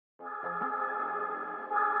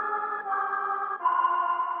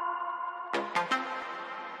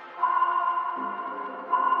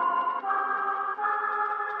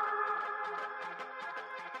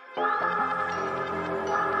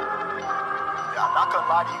Yeah, I'm not gonna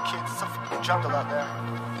lie to you kids, it's a f***ing jungle out there.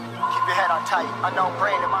 Keep your head on tight, unknown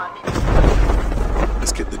brain in mind me.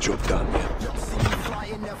 Let's get the job done, yeah.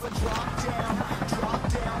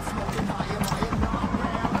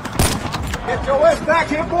 Get your ass back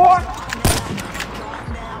here, boy!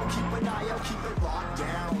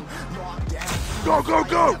 Go, go,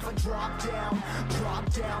 go!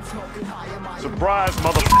 Surprise,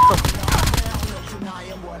 motherfucker!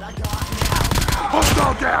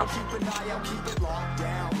 Hostile down!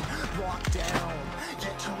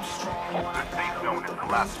 The safe zone is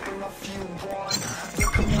collapsing.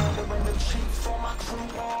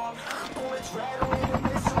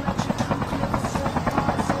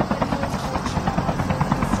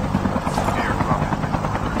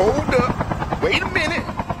 Hold up! Wait a minute!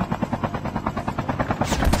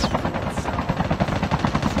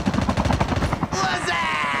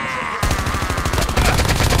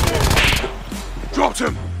 Dropped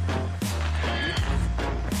him!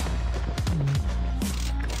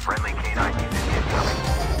 Friendly canine unit incoming.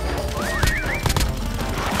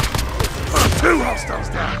 Two hostiles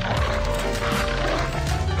down!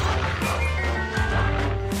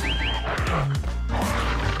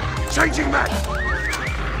 Changing mag!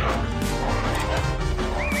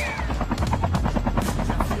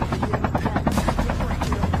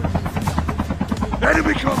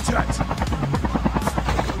 Enemy contact!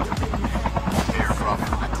 Airdrop is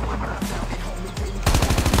delivered.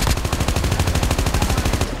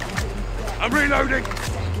 I'm reloading!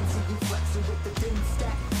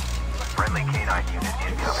 Friendly canine unit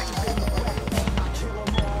incoming.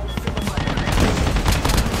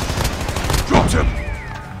 Dropped him!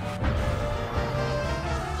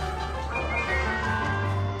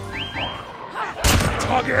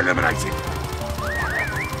 Target eliminated!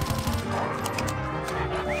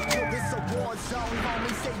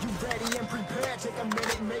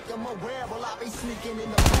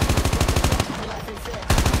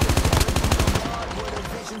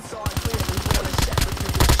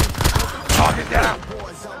 Target down!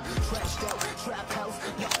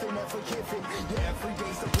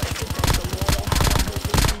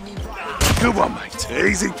 Good one, mate.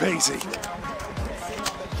 Easy peasy.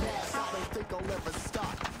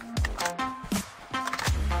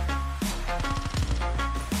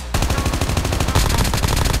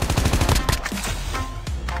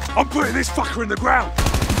 I'm putting this fucker in the ground.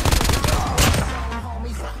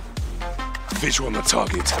 Visual on the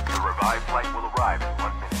target. The revived flight will arrive in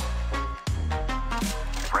 1 minute.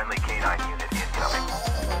 Friendly canine unit incoming.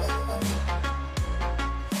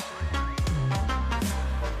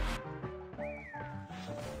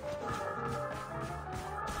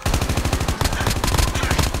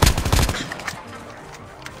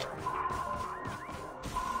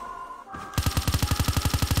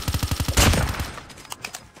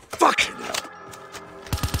 Fucking hell.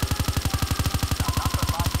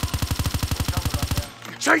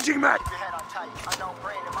 Changing mag. Keep your head on tight, unknown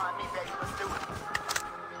brain in mind me, baby, let's do it.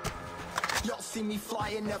 Y'all see me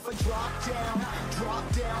flying, never drop down,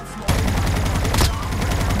 smoking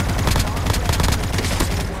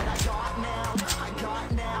what I got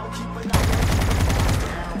now, keep an eye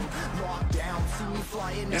on, lock down, see me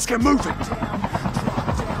flying. Let's get moving.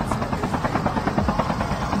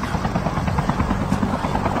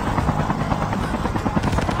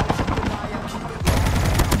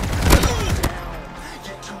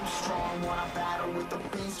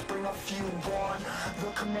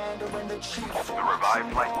 The revived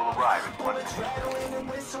flight will arrive in 1 minute.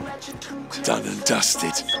 Done and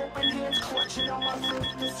dusted.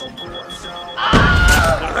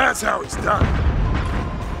 Well, that's how it's done.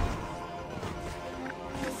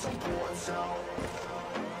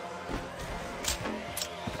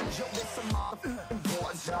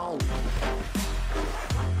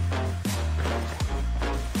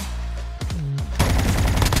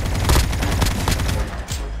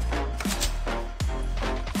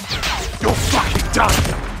 You're fucking done!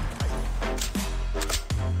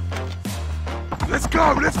 Let's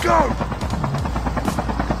go, let's go!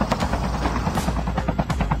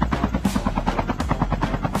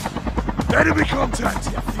 Enemy contact!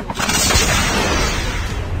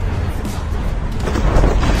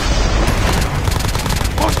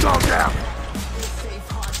 Hostile down!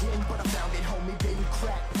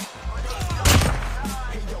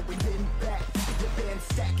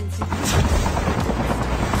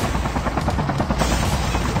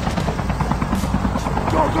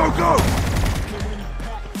 Go, go, go!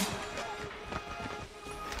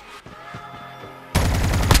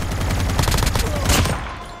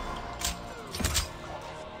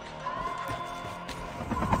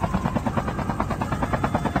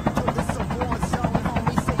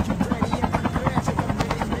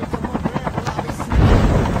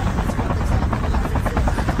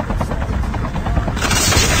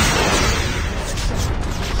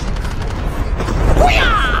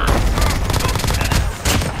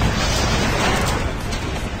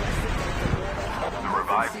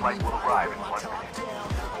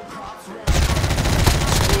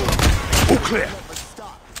 clear.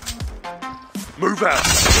 Move out.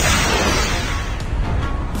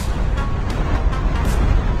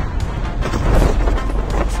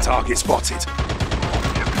 Target spotted. Chip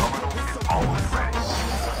terminal is almost ready.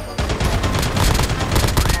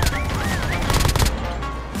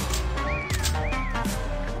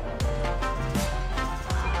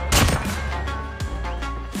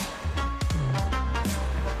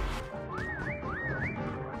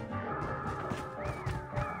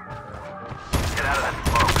 Get out of that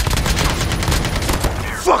smoke.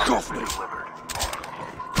 Fuck off me! Delivered.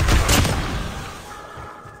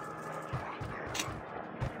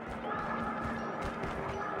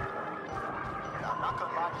 I'm not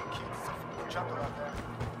gonna lie, you keep some jungle out there.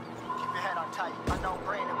 Keep your head on tight. Unknown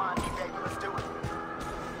brain in mind me, baby. Let's do it.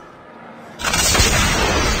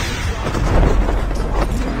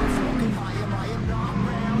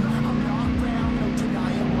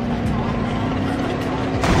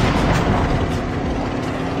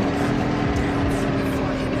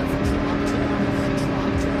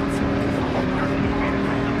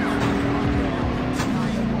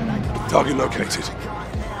 Target located.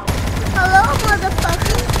 Hello,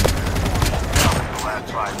 motherfucker. The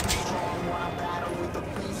last 5 feet.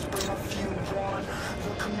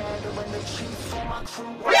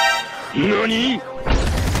 NANI?!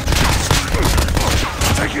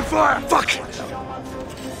 Taking fire! Fuck!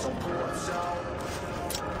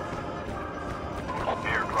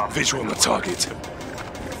 Airdrop. Visual on the target.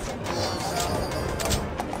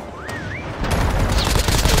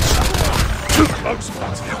 Too close,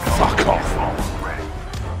 but fuck off. Almost ready.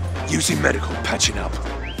 Using medical, patching up.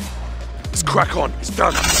 Let's crack on, it's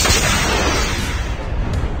done.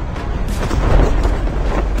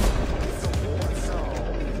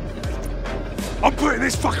 I'm putting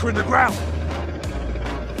this fucker in the ground.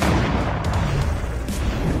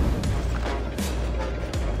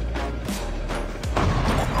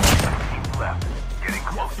 Left. Getting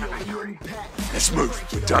close to victory. Let's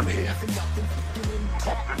move, we're done here. The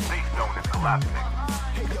safe zone is collapsing.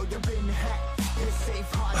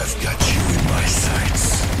 I've got you in my sights.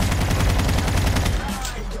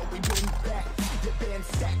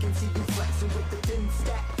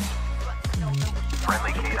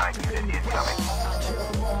 Friendly K9 unit incoming.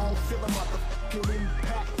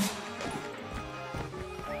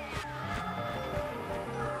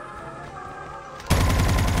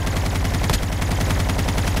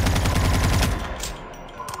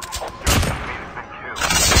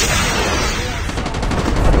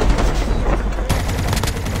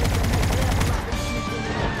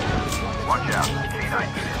 Watch out, K9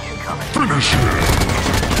 unit incoming. Finish him!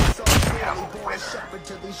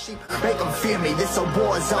 Make them fear me, this a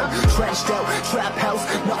war zone. Trashed out, trap house,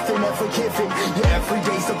 nothing ever given. Yeah, every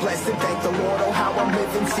day's a blessing, thank the Lord, oh how I'm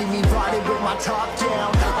living. See me riding with my top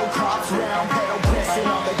down, oh cops round, pedal pressing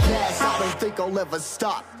on the gas. I don't think I'll ever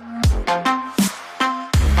stop.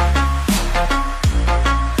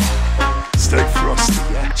 Stay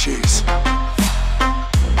frosty, yeah? Cheers.